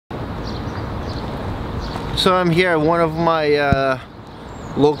So I'm here at one of my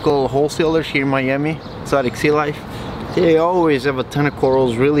local wholesalers here in Miami, exotic Sealife. They always have a ton of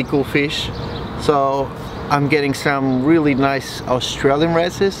corals, really cool fish. So I'm getting some really nice Australian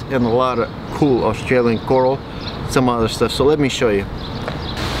wrasses and a lot of cool Australian coral, some other stuff. So let me show you.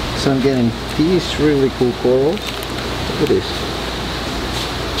 So I'm getting these really cool corals. Look at this.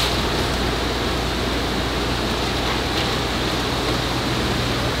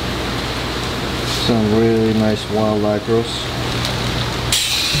 Some really nice wild acros.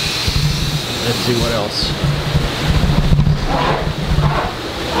 Let's see what else.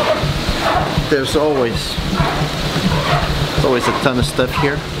 There's always a ton of stuff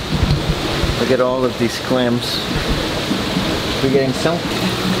here. Look at all of these clams. We're getting some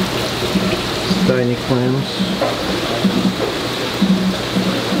tiny clams.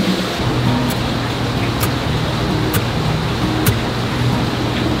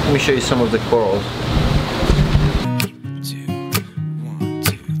 Let me show you some of the corals.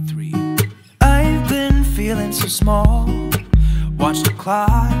 I've been feeling so small. Watch the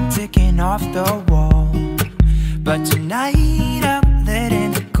clock ticking off the wall. But tonight I'm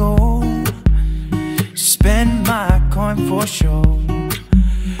letting it go. Spend my coin for sure.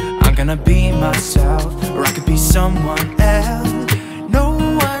 I'm gonna be myself, or I could be someone else. No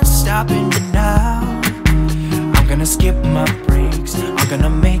one's stopping me now. I'm gonna skip my breaks, I'm gonna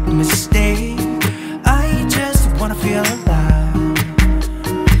make mistakes. I just wanna feel alive.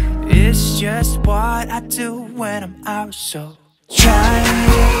 It's just what I do when I'm out, so try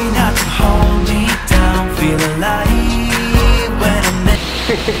not to hold me down. Feel alive when I'm in.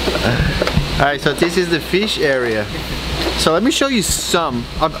 Alright, so this is the fish area. So let me show you some.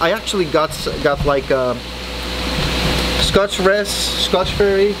 I actually got like a Scotch wrasse, Scotch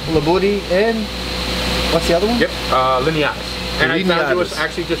fairy, labooty, and what's the other one? Yep, lineatus. And I found you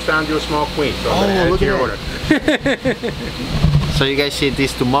actually just found you a small queen. So oh, look at your at order. So you guys see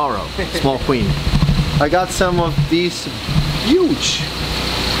this tomorrow, small queen. I got some of these huge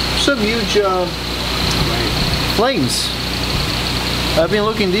flames. I've been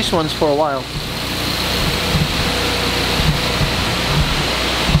looking at these ones for a while.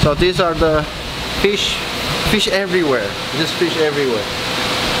 So these are the fish everywhere, just fish everywhere.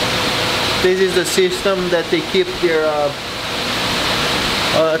 This is the system that they keep their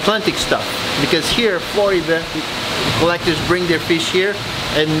Atlantic stuff, because here, Florida, collectors bring their fish here,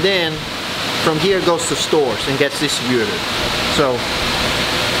 and then from here goes to stores and gets distributed. So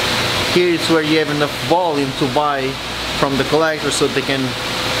here is where you have enough volume to buy from the collectors, so they can,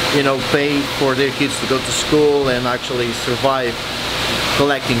 you know, pay for their kids to go to school and actually survive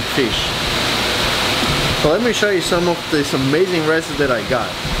collecting fish. So let me show you some of these amazing wrasses that I got.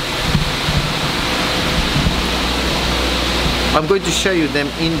 I'm going to show you them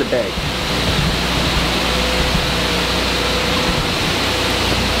in the bag.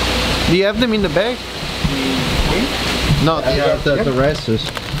 Do you have them in the bag? No, the wrasses.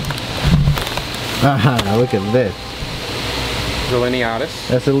 Aha, look at this. The lineatus.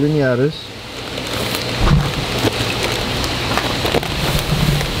 That's a lineatus.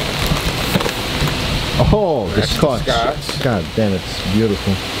 Oh, the Scotch. God damn, it's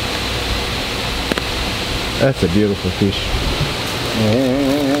beautiful. That's a beautiful fish.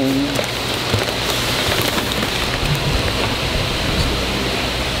 And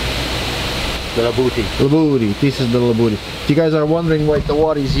the labooty. Labooty. This is the labooty. If you guys are wondering why the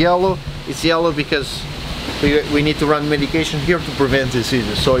water is yellow, it's yellow because we need to run medication here to prevent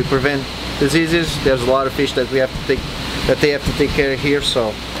diseases. So we prevent diseases. There's a lot of fish that they have to take care of here,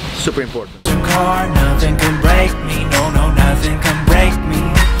 so super important. Nothing can break me. No, nothing can break me.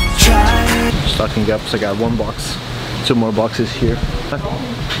 Stocking up, so I got one box, 2 more boxes here.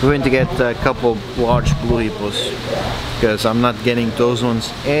 We're going to get a couple large blue hippos because I'm not getting those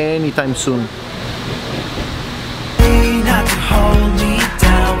ones anytime soon. Not to hold me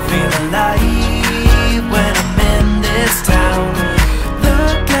down, feel alive when I'm in this town.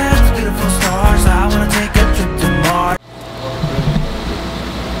 Look at the beautiful stars, I wanna take a trip to Mars.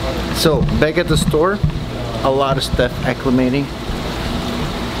 So back at the store, a lot of stuff acclimating.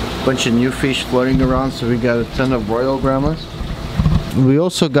 Bunch of new fish floating around, so we got a ton of royal grandmas. We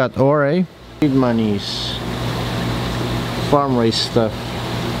also got ore, seed monies, farm raised stuff.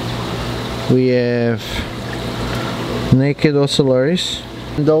 We have naked ocellaris,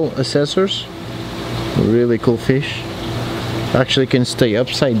 window assessors, really cool fish. Actually can stay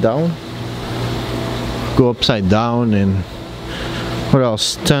upside down, go upside down, and what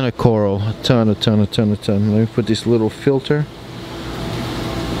else? Ton of coral, a ton. Let me put this little filter.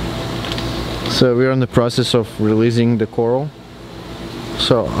 So we're in the process of releasing the coral.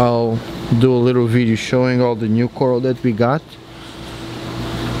 So I'll do a little video showing all the new coral that we got.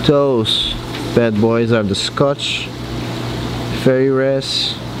 Those bad boys are the Scotch fairy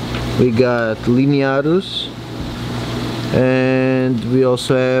wrasse. We got lineatus, and we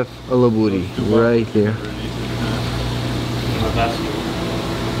also have a laburi right there.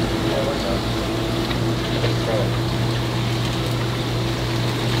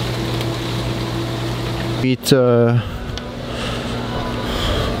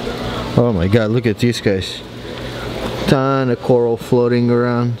 Oh my god, look at these guys. Ton of coral floating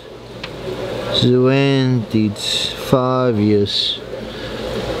around. Zoanthids, Favius,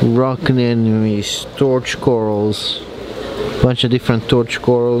 rock anemones, torch corals, bunch of different torch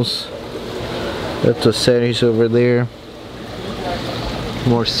corals. That's a series over there.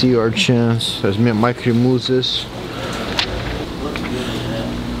 More sea urchins, there's micromuses.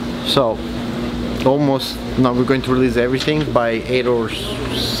 So almost now we're going to release everything by 8 or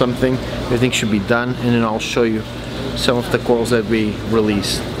something. Everything should be done, and then I'll show you some of the corals that we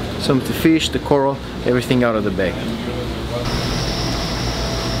released. Some of the fish, the coral, everything out of the bag.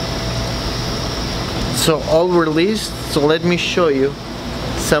 So all released. So let me show you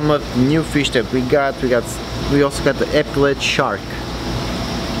some of the new fish that we got. We also got the Epaulette shark.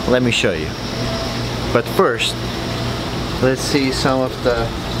 Let me show you. But first, let's see some of the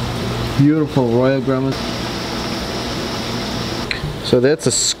beautiful royal grammas. So that's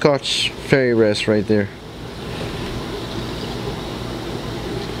a Scotch fairy wrasse right there.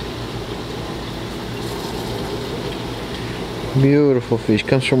 Beautiful fish,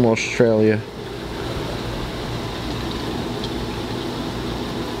 comes from Australia.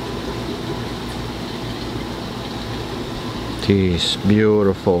 This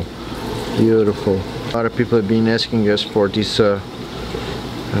beautiful, beautiful. A lot of people have been asking us for these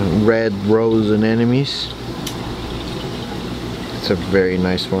red rose anemones. It's a very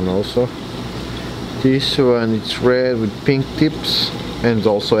nice one also. This one, it's red with pink tips and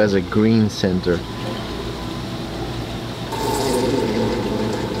also has a green center.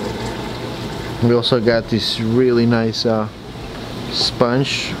 We also got this really nice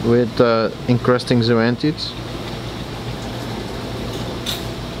sponge with encrusting zoanthids.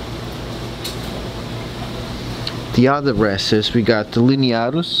 The other wrasses, we got the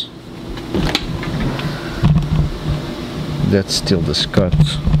lineatus. That's still the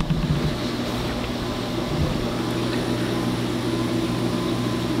Scots.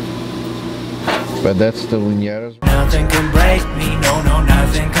 But that's the lineatus. Nothing can break me, no, no,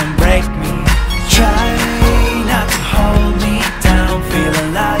 nothing can break me. Try not to hold me down, feel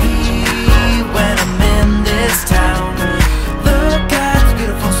alive when I'm in this town. Look at the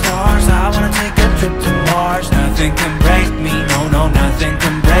beautiful stars, I wanna take a trip to Mars. Nothing can break me, no, no, nothing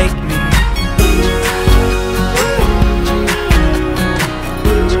can break me.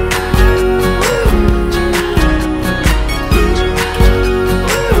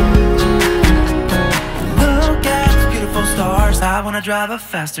 Look at the beautiful stars, I wanna drive a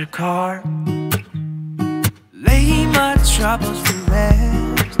faster car. Lay my troubles to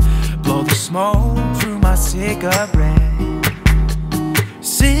rest, blow the smoke through my cigarette.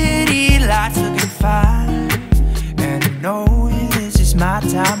 City lights looking fine, and I know this is my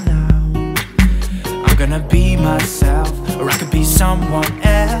time now. I'm gonna be myself, or I could be someone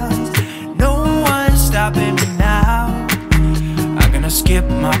else. No one's stopping me now. I'm gonna skip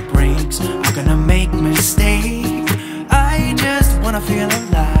my breaks, I'm gonna make mistakes. I just wanna feel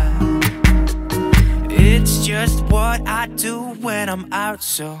alive. It's just what I do when I'm out,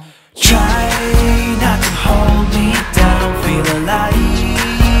 so try not to hold me down, feel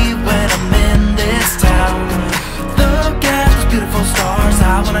alive when I'm in this town. Look at those beautiful stars,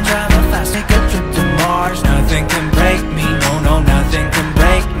 I wanna drive a fast, take a trip to Mars. Nothing can break me, no, no, nothing can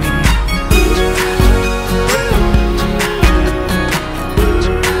break me.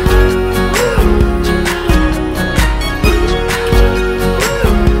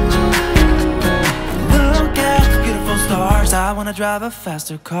 I wanna drive a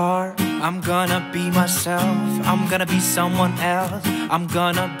faster car. I'm gonna be myself, I'm gonna be someone else. I'm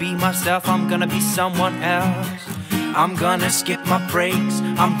gonna be myself, I'm gonna be someone else. I'm gonna skip my breaks,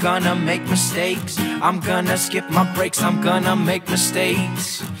 I'm gonna make mistakes. I'm gonna skip my breaks, I'm gonna make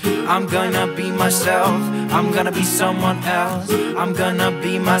mistakes. I'm gonna be myself, I'm gonna be someone else. I'm gonna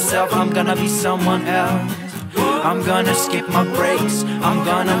be myself, I'm gonna be someone else. I'm gonna skip my breaks, I'm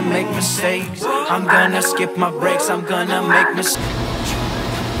gonna make mistakes. I'm gonna skip my breaks, I'm gonna make mistakes.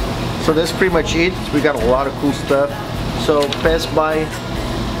 So that's pretty much it. We got a lot of cool stuff. So pass by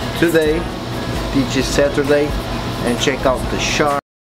today, which is Saturday, and check out the shark.